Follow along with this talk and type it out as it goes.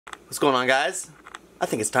What's going on, guys? I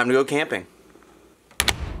think it's time to go camping.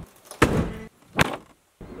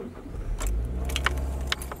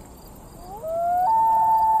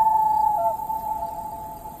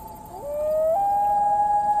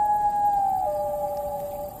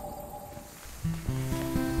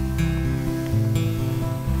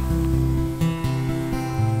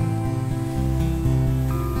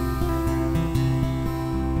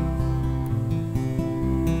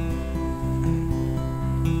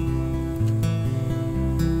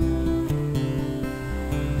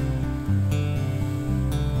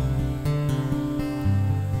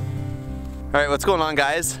 Alright, what's going on,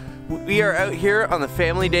 guys? We are out here on the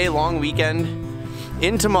family day long weekend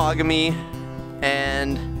in Temagami,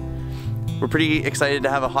 and we're pretty excited to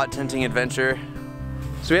have a hot tenting adventure.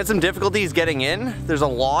 So we had some difficulties getting in. There's a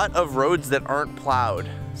lot of roads that aren't plowed.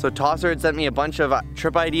 So Tosser had sent me a bunch of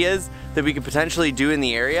trip ideas that we could potentially do in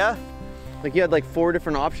the area. Like, you had like 4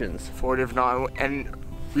 different options. 4 different, and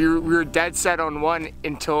we were dead set on one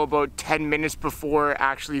until about 10 minutes before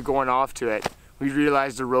actually going off to it. We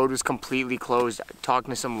realized the road was completely closed, talking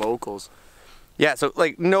to some locals. Yeah, so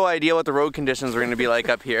like no idea what the road conditions were gonna be like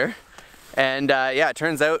up here. And yeah, it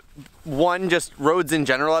turns out, 1, just roads in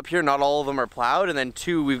general up here, not all of them are plowed, and then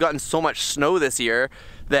 2, we've gotten so much snow this year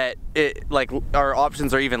that our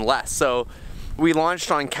options are even less. So we launched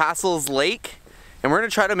on Cassels Lake, and we're gonna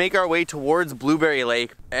try to make our way towards Blueberry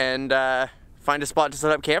Lake and find a spot to set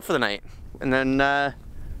up camp for the night. And then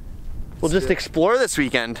we'll just explore this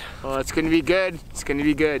weekend. Oh, it's gonna be good. It's gonna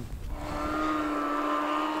be good.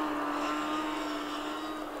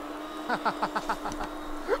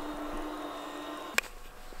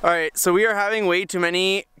 Alright, so we are having way too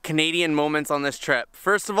many Canadian moments on this trip.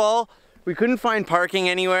 First of all, we couldn't find parking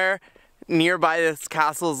anywhere nearby this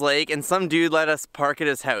Cassels Lake, and some dude let us park at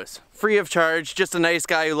his house. Free of charge, just a nice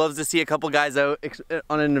guy who loves to see a couple guys out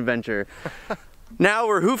on an adventure. Now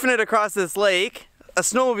we're hoofing it across this lake. A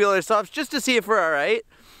snowmobiler stops just to see if we're alright,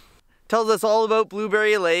 tells us all about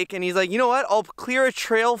Blueberry Lake, and he's like, you know what, I'll clear a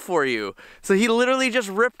trail for you. So he literally just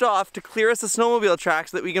ripped off to clear us a snowmobile track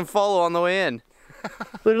so that we can follow on the way in.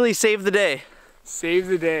 Literally saved the day. Save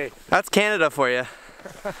the day. That's Canada for you.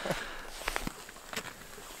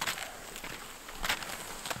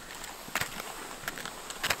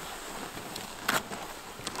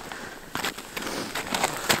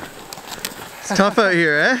 It's tough out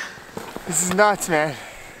here, eh? This is nuts, man.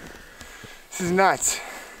 This is nuts.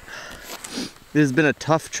 This has been a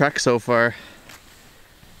tough trek so far.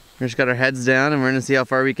 We just got our heads down and we're gonna see how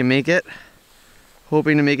far we can make it.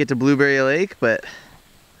 Hoping to make it to Blueberry Lake, but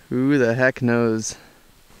who the heck knows.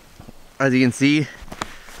 As you can see,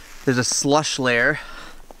 there's a slush layer.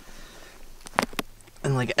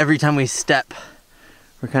 And like every time we step,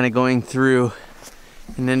 we're kind of going through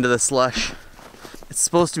and into the slush. It's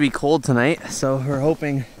supposed to be cold tonight, so we're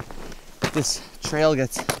hoping this trail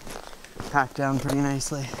gets packed down pretty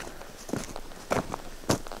nicely.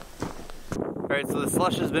 Alright, so the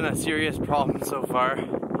slush has been a serious problem so far.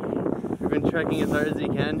 We've been trekking as hard as we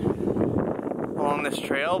can along this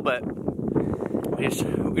trail, but we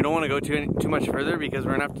don't want to go too much further because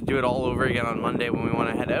we're gonna have to do it all over again on Monday when we want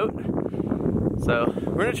to head out. So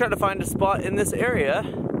we're gonna try to find a spot in this area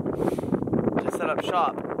to set up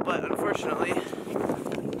shop, but unfortunately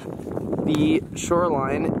the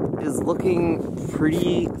shoreline is looking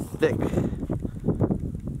pretty thick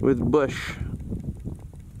with bush.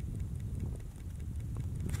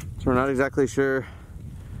 So we're not exactly sure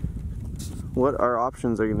what our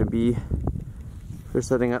options are going to be for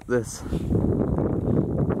setting up this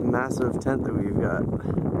massive tent that we've got.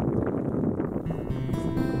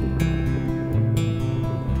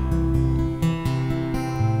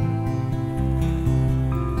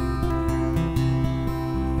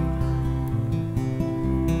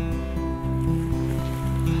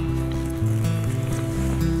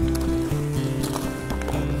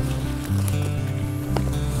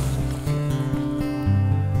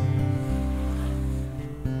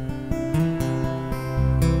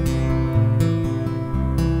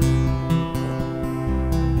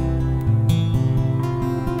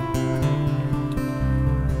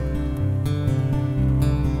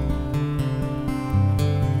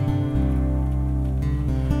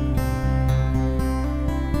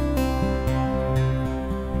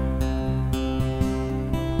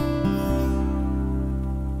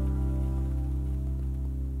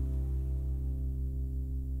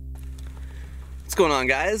 What's going on,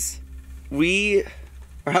 guys? We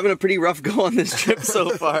are having a pretty rough go on this trip so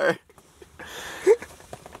far.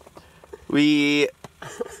 We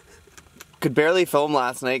could barely film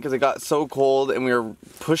last night because it got so cold and we were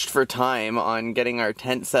pushed for time on getting our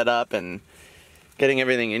tent set up and getting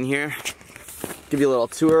everything in here. Give you a little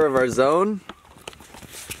tour of our zone.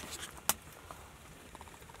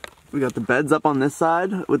 We got the beds up on this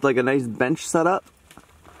side with like a nice bench set up.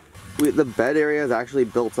 The bed area is actually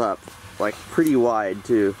built up like pretty wide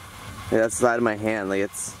too. Like, that's the side of my hand, like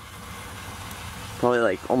it's probably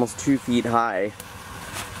like almost 2 feet high.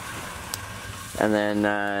 And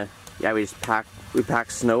then yeah, we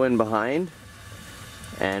pack snow in behind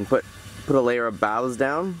and put a layer of boughs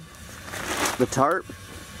down, the tarp,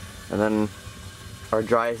 and then our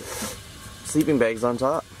dry sleeping bags on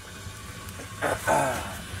top.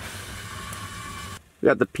 We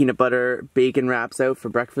got the peanut butter bacon wraps out for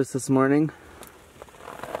breakfast this morning.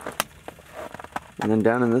 And then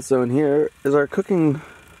down in this zone here is our cooking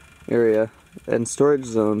area and storage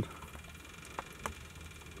zone.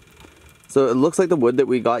 So it looks like the wood that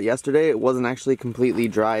we got yesterday, it wasn't actually completely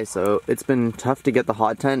dry, so it's been tough to get the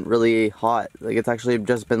hot tent really hot. Like it's actually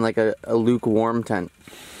just been like a lukewarm tent.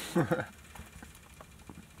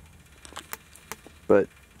 But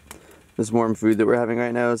this warm food that we're having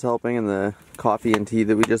right now is helping, and the coffee and tea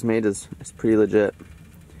that we just made is pretty legit.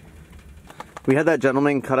 We had that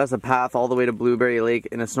gentleman cut us a path all the way to Blueberry Lake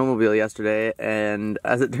in a snowmobile yesterday, and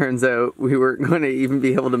as it turns out, we weren't going to even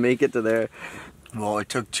be able to make it to there. Well, it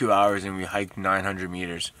took 2 hours and we hiked 900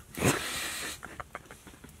 meters.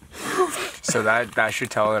 So that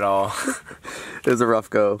should tell it all. It was a rough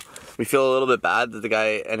go. We feel a little bit bad that the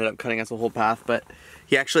guy ended up cutting us a whole path, but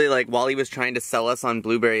he actually, like, while he was trying to sell us on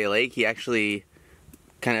Blueberry Lake, he actually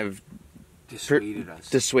kind of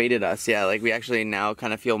dissuaded us. Yeah, like we actually now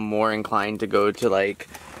kind of feel more inclined to go to like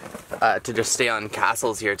to just stay on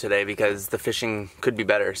Cassels here today because the fishing could be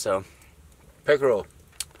better. So Pickerel.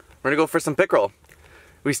 We're gonna go for some pickerel.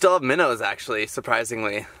 We still have minnows actually,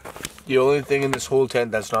 surprisingly. The only thing in this whole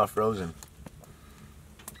tent that's not frozen.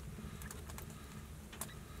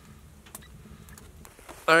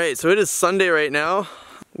 Alright, so it is Sunday right now.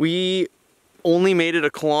 We only made it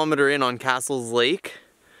 1 kilometer in on Cassels Lake.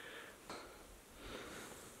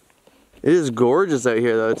 It is gorgeous out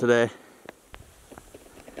here though today.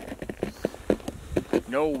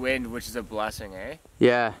 No wind, which is a blessing, eh?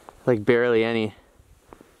 Yeah, like barely any.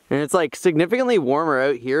 And it's like significantly warmer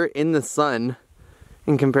out here in the sun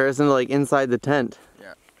in comparison to like inside the tent.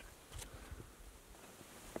 Yeah.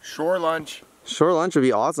 Shore lunch. Shore lunch would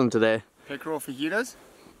be awesome today. Pickerel fajitas?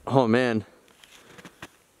 Oh man.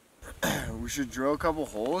 We should drill a couple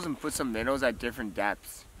holes and put some minnows at different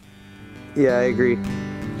depths. Yeah, I agree.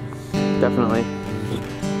 Definitely.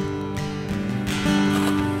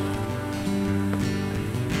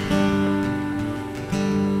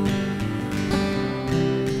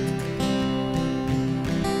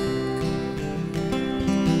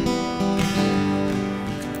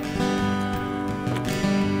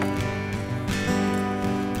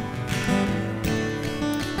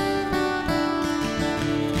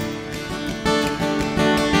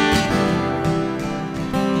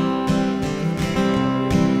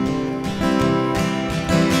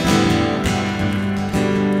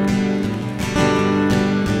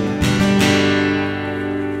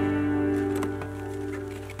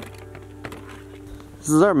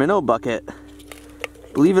 This is our minnow bucket.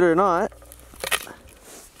 Believe it or not,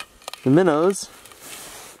 the minnows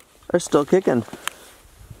are still kicking.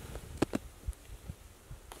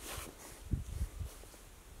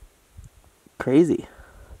 Crazy.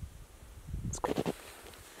 It's cool.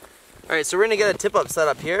 Alright, so we're gonna get a tip up set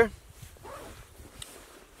up here.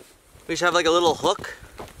 We should have like a little hook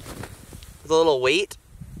with a little weight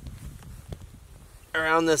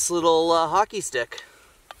around this little hockey stick.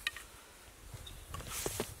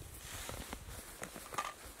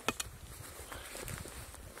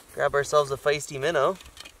 Grab ourselves a feisty minnow.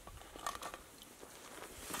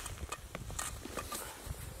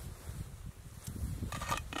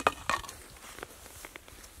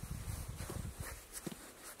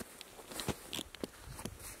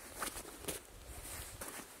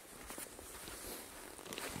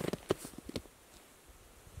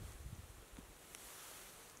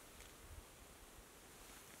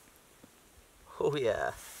 Oh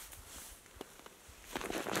yeah.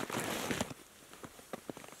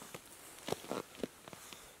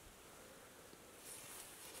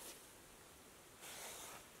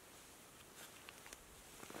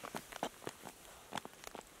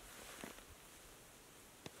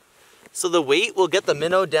 So the weight will get the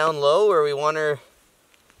minnow down low where we want her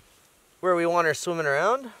swimming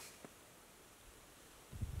around.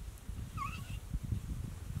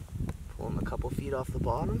 Pull them a couple feet off the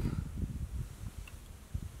bottom.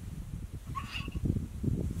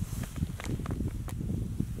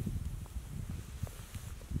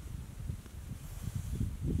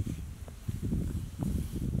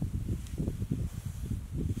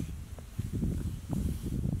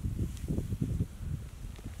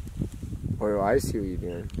 Oh, I see what you're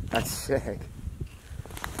doing. That's sick.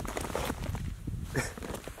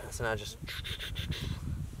 So now just...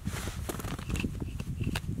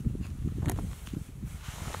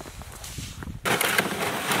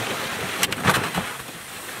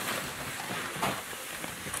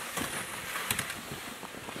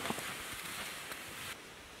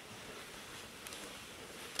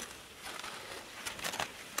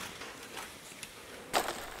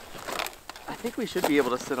 I think we should be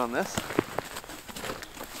able to sit on this.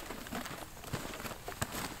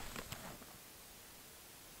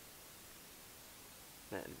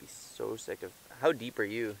 Man, it'd be so sick of... How deep are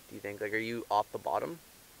you, do you think? Like, are you off the bottom?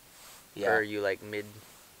 Yeah. Or are you like mid?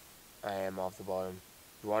 I am off the bottom.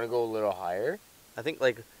 You want to go a little higher? I think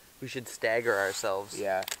like we should stagger ourselves.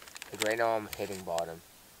 Yeah. Like right now I'm hitting bottom.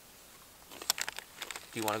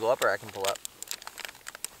 Do you want to go up or I can pull up?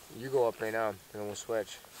 You go up right now, and then we'll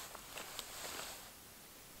switch.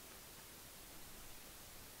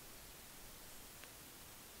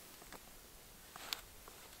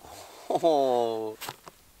 Oh.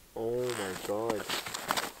 Oh my god.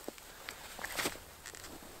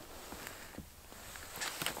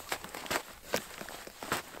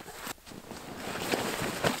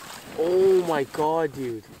 Oh my god,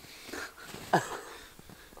 dude.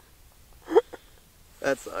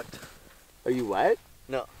 That sucked. Are you wet?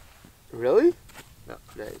 No. Really? No.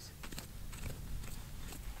 Nice.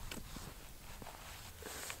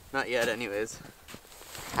 Not yet anyways.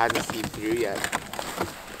 Hadn't seeped through yet.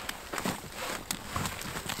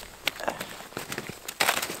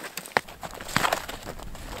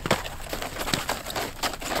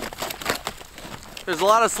 There's a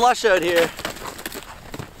lot of slush out here.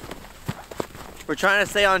 We're trying to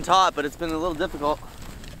stay on top, but it's been a little difficult.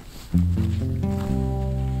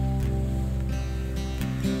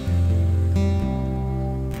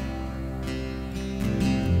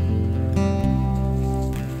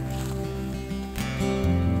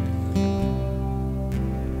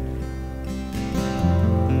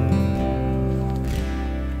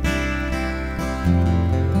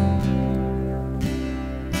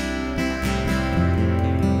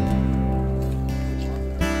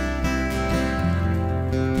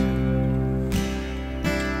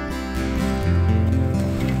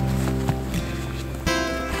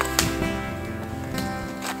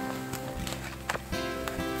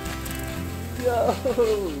 Yo!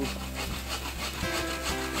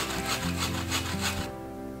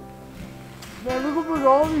 Man, look where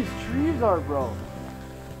all these trees are, bro.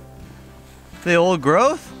 The old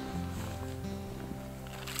growth?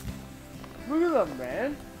 Look at them,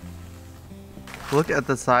 man. Look at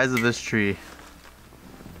the size of this tree.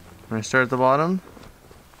 I'm gonna start at the bottom.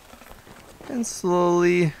 And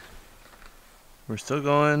slowly, we're still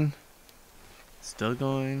going. Still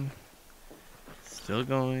going. Still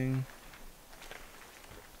going.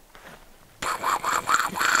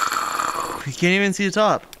 You can't even see the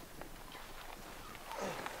top.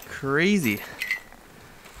 Crazy.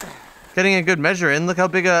 Getting a good measure in. Look how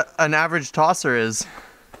big an average tosser is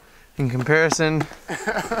in comparison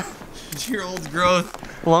to your old growth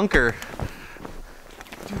lunker.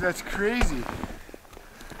 Dude, that's crazy.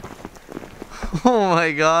 Oh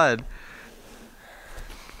my god.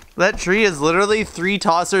 That tree is literally 3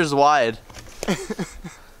 tossers wide.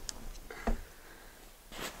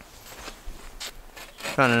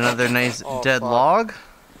 Found another nice dead log.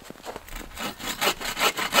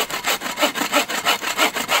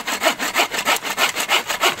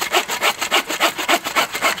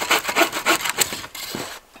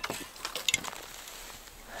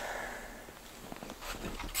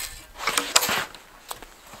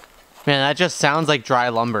 Man, that just sounds like dry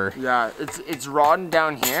lumber. Yeah, it's rotten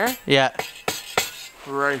down here. Yeah.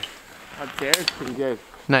 Right up there, it's pretty good.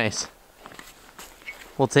 Nice.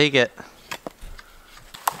 We'll take it.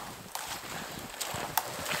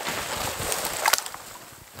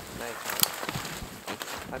 Nice.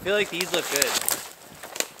 I feel like these look good.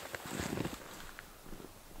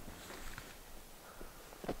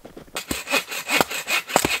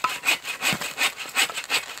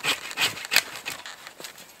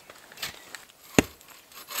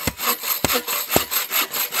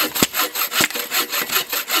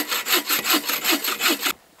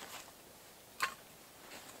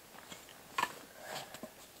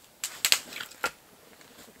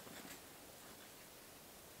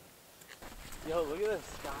 Yo, look at the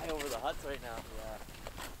sky over the huts right now.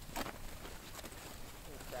 Yeah.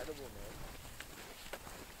 Incredible,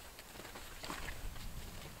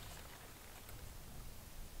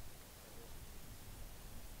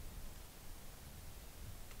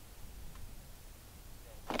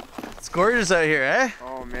 man. It's gorgeous out here, eh?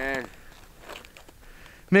 Oh man.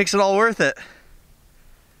 Makes it all worth it.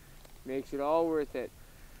 Makes it all worth it.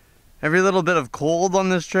 Every little bit of cold on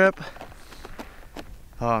this trip.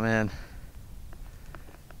 Oh man.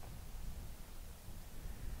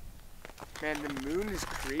 Man, the moon is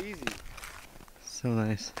crazy. So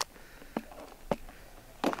nice.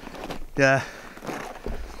 Yeah.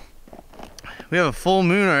 We have a full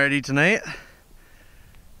moon already tonight.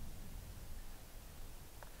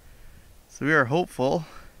 So we are hopeful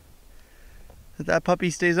that that puppy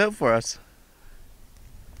stays out for us.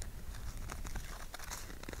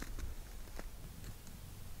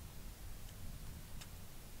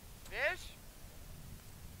 Fish?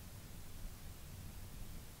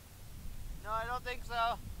 No, I don't think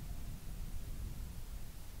so.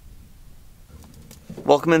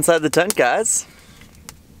 Welcome inside the tent, guys.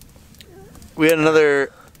 We had another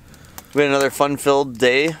fun-filled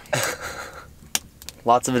day.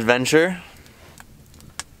 Lots of adventure.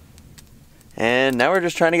 And now we're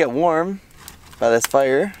just trying to get warm by this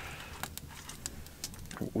fire.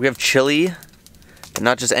 We have chili, and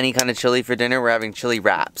not just any kind of chili for dinner, we're having chili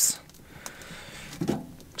wraps.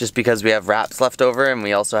 Just because we have wraps left over and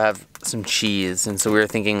we also have some cheese, and so we were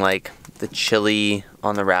thinking like the chili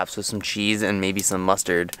on the wraps with some cheese and maybe some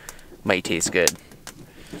mustard might taste good.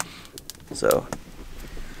 So,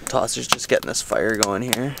 Tosser's just getting this fire going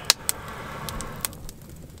here.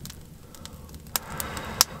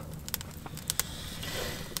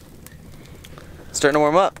 Starting to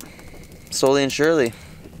warm up, slowly and surely.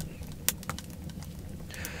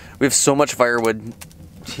 We have so much firewood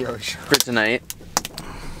for tonight.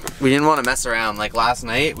 We didn't want to mess around. Like last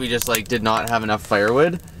night, we just like did not have enough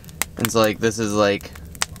firewood. And so like this is like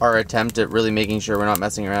our attempt at really making sure we're not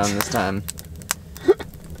messing around this time.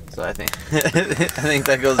 So I think I think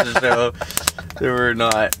that goes to show that we're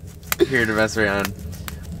not here to mess around.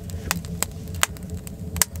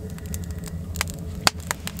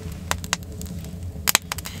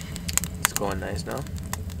 It's going nice now.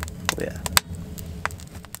 Oh, yeah.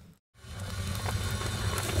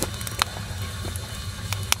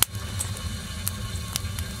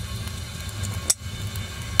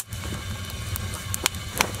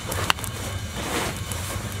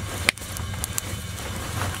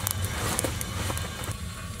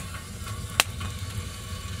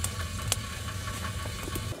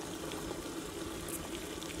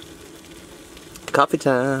 Coffee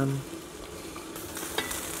time.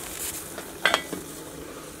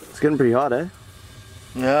 It's getting pretty hot, eh?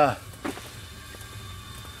 Yeah.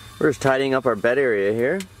 We're just tidying up our bed area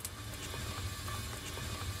here.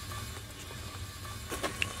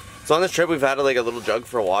 So on this trip we've had like a little jug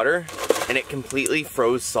for water and it completely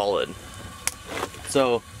froze solid.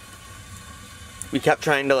 So we kept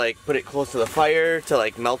trying to like put it close to the fire to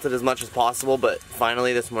like melt it as much as possible, but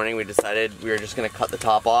finally this morning we decided we were just gonna cut the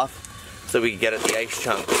top off so we could get at the ice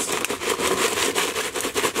chunks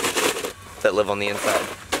that live on the inside.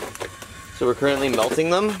 So we're currently melting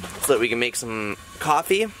them so that we can make some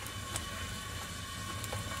coffee.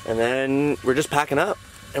 And then we're just packing up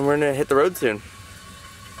and we're gonna hit the road soon.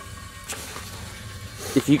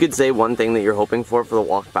 If you could say one thing that you're hoping for the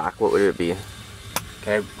walk back, what would it be?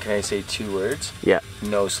 Can I say 2 words? Yeah.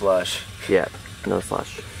 No slush. Yeah, no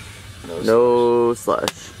slush. No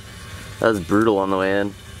slush. That was brutal on the way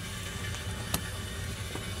in.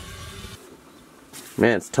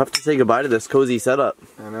 Man, it's tough to say goodbye to this cozy setup.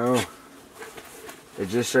 I know. It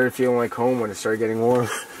just started feeling like home when it started getting warm.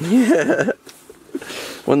 Yeah.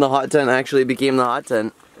 When the hot tent actually became the hot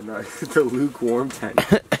tent. And the lukewarm tent.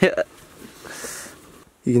 Yeah.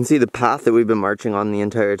 You can see the path that we've been marching on the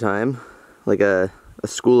entire time. Like a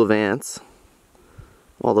school of ants.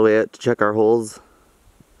 All the way out to check our holes.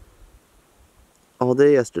 All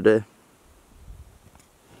day yesterday.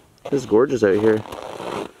 It's gorgeous out here.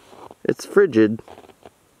 It's frigid,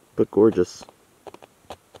 but gorgeous.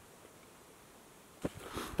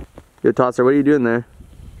 Yo, Tosser, what are you doing there?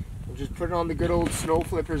 I'm just putting on the good old snow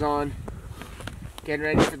flippers on. Getting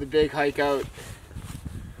ready for the big hike out.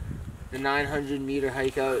 The 900-meter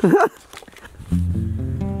hike out.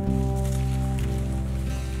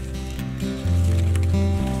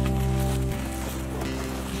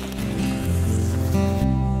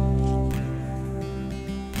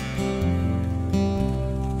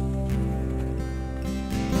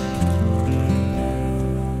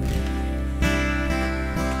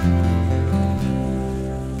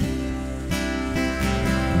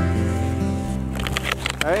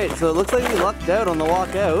 Alright, so it looks like we lucked out on the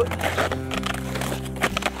walk out.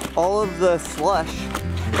 All of the slush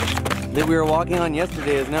that we were walking on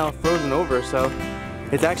yesterday is now frozen over, so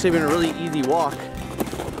it's actually been a really easy walk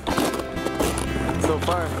so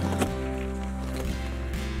far.